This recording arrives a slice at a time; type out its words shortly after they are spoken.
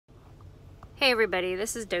Hey everybody,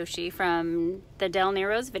 this is Doshi from the Del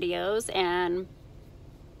Nero's videos, and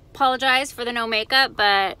apologize for the no makeup,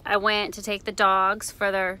 but I went to take the dogs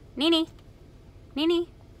for their Nini. I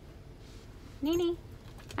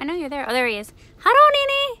know you're there. Oh, there he is.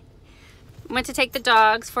 Hello, Nini. Went to take the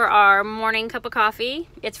dogs for our morning cup of coffee.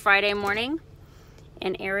 It's Friday morning,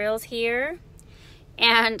 and Ariel's here,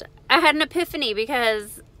 and I had an epiphany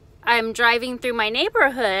because I'm driving through my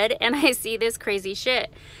neighborhood and I see this crazy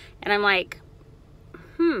shit, and I'm like,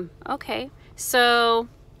 okay, so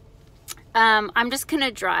I'm just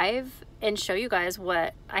gonna drive and show you guys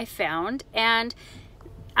what I found, and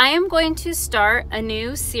I am going to start a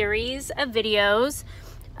new series of videos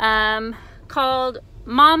called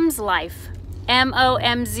Mom's Life,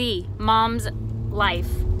 M-O-M-Z, Mom's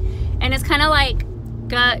Life, and it's kind of like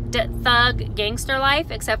thug gangster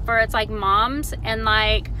life, except for it's like moms and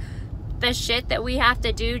like the shit that we have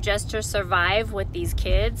to do just to survive with these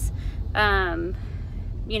kids.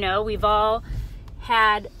 You know, we've all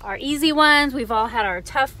had our easy ones, we've all had our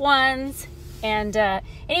tough ones, and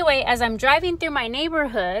anyway, as I'm driving through my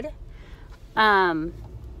neighborhood, oh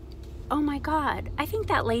my god, I think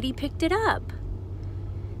that lady picked it up.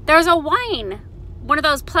 There's a wine, one of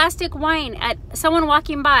those plastic wine, at someone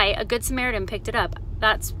walking by, a Good Samaritan picked it up.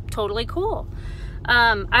 That's totally cool.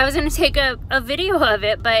 I was gonna take a video of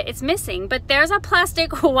it, but it's missing. But there's a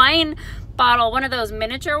plastic wine bottle, one of those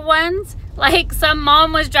miniature ones. Like some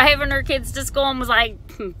mom was driving her kids to school and was like,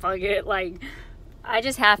 fuck it, like I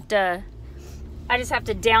just have to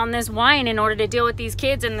down this wine in order to deal with these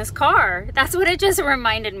kids in this car. That's what it just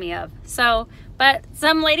reminded me of. So, but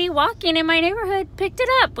some lady walking in my neighborhood picked it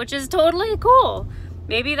up, which is totally cool.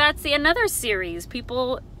 Maybe that's another series,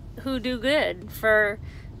 people who do good for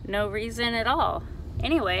no reason at all.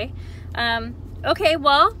 Anyway, okay,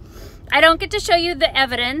 well, I don't get to show you the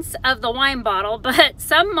evidence of the wine bottle, but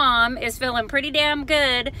some mom is feeling pretty damn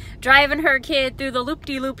good driving her kid through the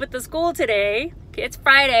loop-de-loop at the school today. It's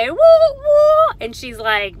Friday, woo, woo, and she's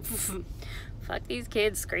like, fuck these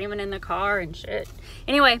kids screaming in the car and shit.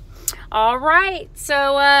 Anyway, all right,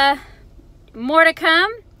 so more to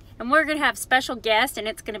come, and we're gonna have special guests, and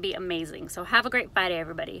it's gonna be amazing. So have a great Friday,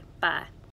 everybody. Bye.